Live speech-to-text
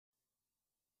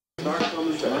Dark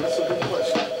colors, that's a good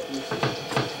question.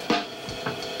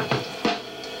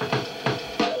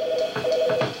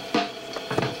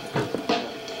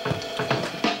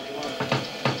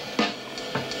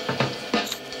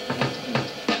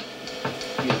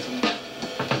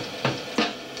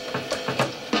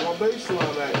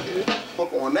 Baseline that, kid.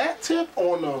 Fuck on that tip,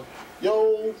 on the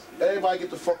yo, everybody get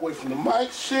the fuck away from the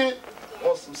mic shit,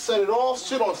 on some set it off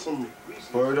shit, on some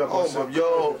word up on some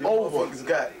yo, motherfuckers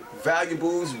got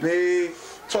valuables, big.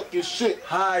 Tuck your shit.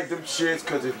 Hide them shits,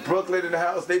 cause if Brooklyn in the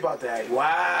house, they about to act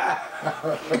wow.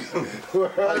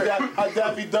 How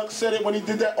Daffy Duck said it when he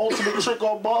did that ultimate trick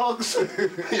on Bugs.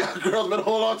 Y'all girls better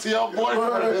hold on to y'all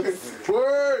boyfriends.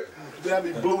 Word.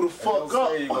 Daffy blew the fuck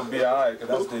up. You're gonna be alright, cause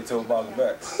that's what they told Bobby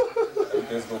Backs.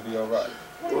 Everything's gonna be alright.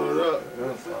 Word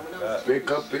up. Pick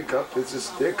up. It's a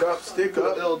stick up. We could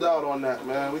have illed out on that,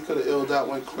 man. We could have illed out,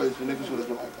 went crazy. Niggas would have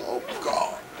been like, oh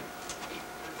God.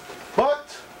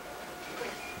 But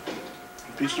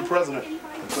impeach the president.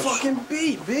 Fucking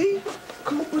beat, B.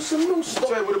 Come up with some new stuff.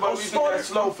 Say, what about that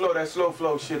slow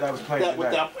flow shit I was playing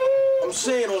tonight? I'm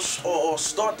saying, or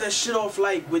start that shit off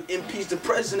like with impeach the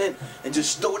president and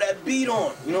just throw that beat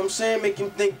on. You know what I'm saying? Make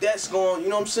him think that's going, you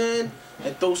know what I'm saying?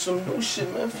 And throw some new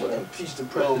shit, man, for impeach the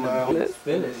president. Man. Let's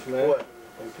finish, man. What?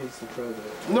 Impeach the president.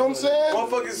 You know what I'm saying?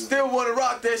 Motherfuckers still want to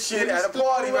rock that shit at a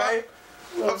party, right?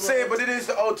 I'm saying, but it is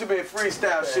the ultimate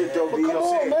freestyle shit, though, B. Come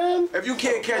on, man. If you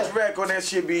can't catch wreck on that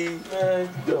shit, B,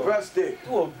 the best thing.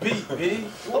 Do a beat, B.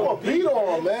 Throw a beat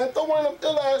on, man. Throw one of them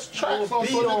ill-ass tracks on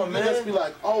so that niggas be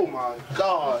like, oh my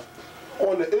God.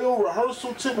 On the ill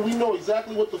rehearsal tip, we know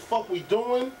exactly what the fuck we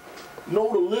doing.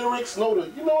 Know the lyrics, know the,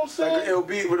 you know what I'm saying? Like an ill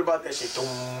beat, what about that shit?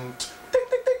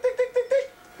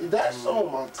 That's, oh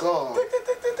my God.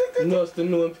 You know it's the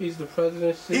new impeach the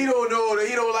president shit? He don't know that.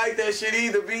 He don't like that shit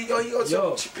either, B. Yo, he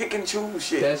gonna pick and choose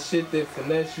shit. That shit that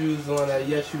Finesse used on that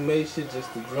Yes You Made shit,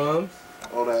 just the drums.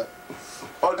 All that.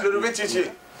 Oh, the Richard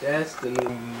shit. That's the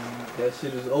new, that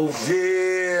shit is over.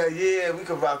 Yeah, we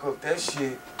can rock up that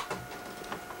shit.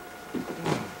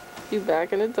 You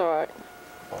back in the dark.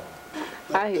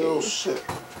 I hear Ill you. shit.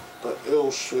 The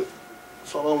ill shit.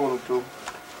 That's all I want to do.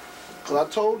 Cause I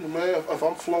told you, man, if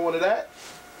I'm flowing to that,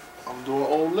 I'm doing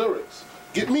old lyrics.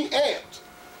 Get me amped.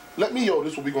 Let me, yo,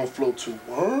 this what we gonna flow to.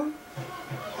 Word?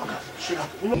 Shit,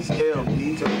 He's ill,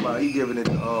 he talking about he giving it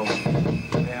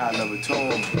man, I never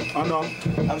told him. I know.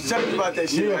 I was telling you about that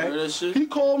shit, man. That shit? He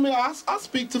called me. I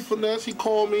speak to Finesse. He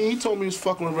called me. He told me he was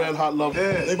fucking with Red Hot Love.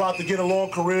 Yeah. They about to get a long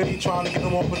career. He trying to get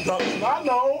them on production. I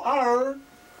know. I heard.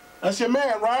 That's your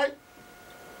man, right?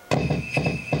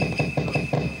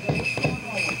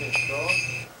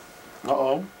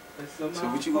 Uh-oh. So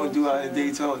what you gonna do out in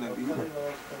Daytona? You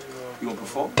gonna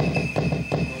perform?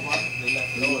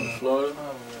 Florida?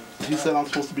 He said I'm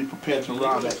supposed to be prepared to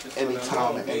rhyme at any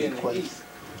time, at any place.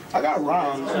 I got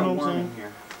rhymes, you know what I'm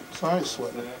saying? So I ain't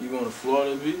sweating. You going to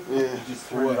Florida, B? Yeah. Just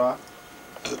for what?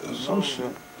 Some shit.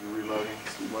 You reloading?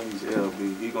 Money's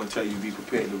LB. He gonna tell you be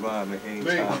prepared to rhyme at any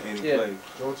time, any place.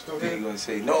 Then he gonna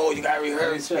say, no, you gotta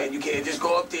rehearse, man. You can't just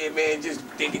go up there, man, just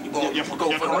thinking you gonna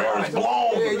go for the rhyme.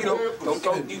 blown. Yeah, you know,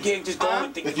 you can't just go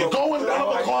and think If you're going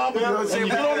down the club and you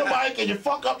get on the mic and you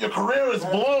fuck up, your career is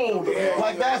blown.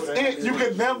 Like that's it. You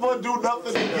can never do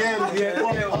nothing again.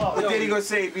 But then he gonna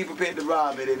say, be prepared to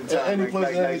rhyme at any time. Any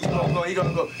place, any time. He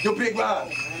gonna go, yo, big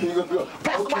rhyme.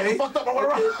 Okay. Fucked up, I wanna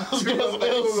rhyme.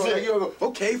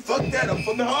 Okay, fuck that, I'm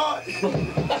from the heart.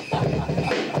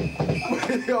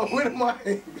 Yo, where the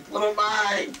mic? Where the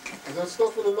mic? Is that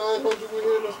stuff in the 900 we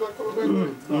hear that's not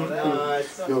coming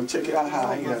back? Yo, check it out how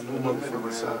I ain't got no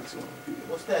motherfucking socks on.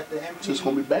 What's that, the MP? Just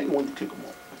gonna be banging when you kick them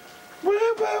off.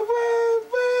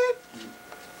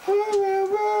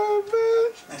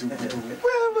 That's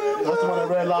the one that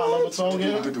Red Hot Love song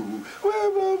here?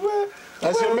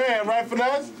 That's your man, right,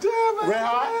 Finesse? Red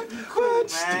Hot?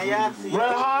 Man, y'all see.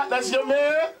 Red Hot, that's your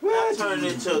man? That turned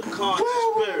into a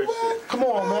conspiracy. Come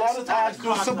on, man. I just asked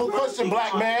you a simple question,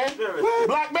 black man.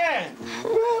 Black man.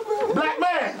 Black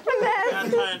man. That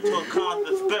turned into a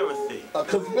conspiracy. A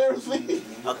conspiracy?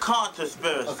 A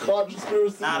conspiracy. A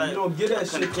conspiracy? Not a, You don't get that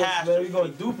shit, man. We gonna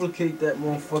duplicate that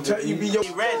motherfucker. Tell you be your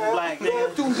red black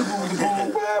nigga.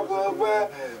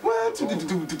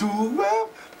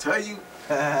 Tell you.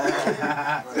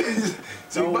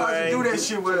 So you might as well do that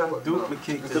shit with him.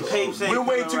 Duplicate The papes ain't We'll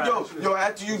wait till coming yo,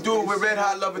 after you do it with Red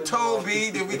Hot Lover Tone, B,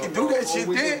 then we can do that shit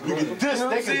then. You can diss,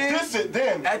 they can diss it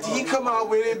then. After he come out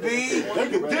with it, B, They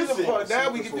can diss it. now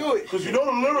we can do it. Cause you know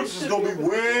the lyrics is gonna be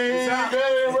way better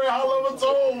than Red Hot Love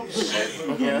Tone.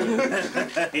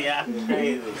 Yeah,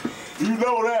 crazy. You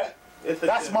know that.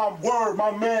 That's my word.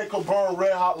 My man could burn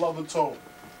Red Hot Love Tone.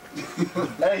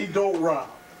 And he don't rhyme.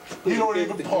 He don't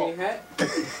even pump.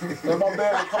 And my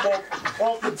man would come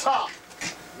off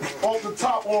the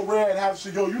top on red and have to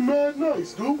say, yo, you mad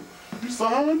nice, dude. You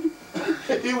signed?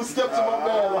 He would step to my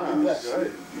man like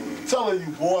that. I'm telling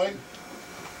you, boy.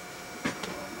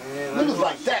 Man, niggas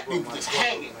like that, niggas just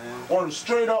hanging. Or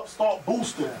straight up start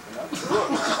boosting.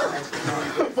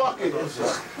 Fuck it.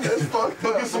 That's fucked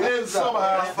up. Get some head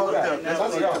somehow. That's fucked up.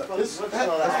 That's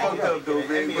fucked up, though,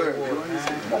 Big Bird.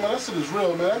 Oh, man, that shit is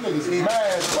real, man. That nigga's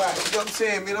mad black. You know what I'm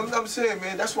saying, man? I'm saying,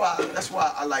 man. That's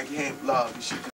why I like Hemp Love and shit.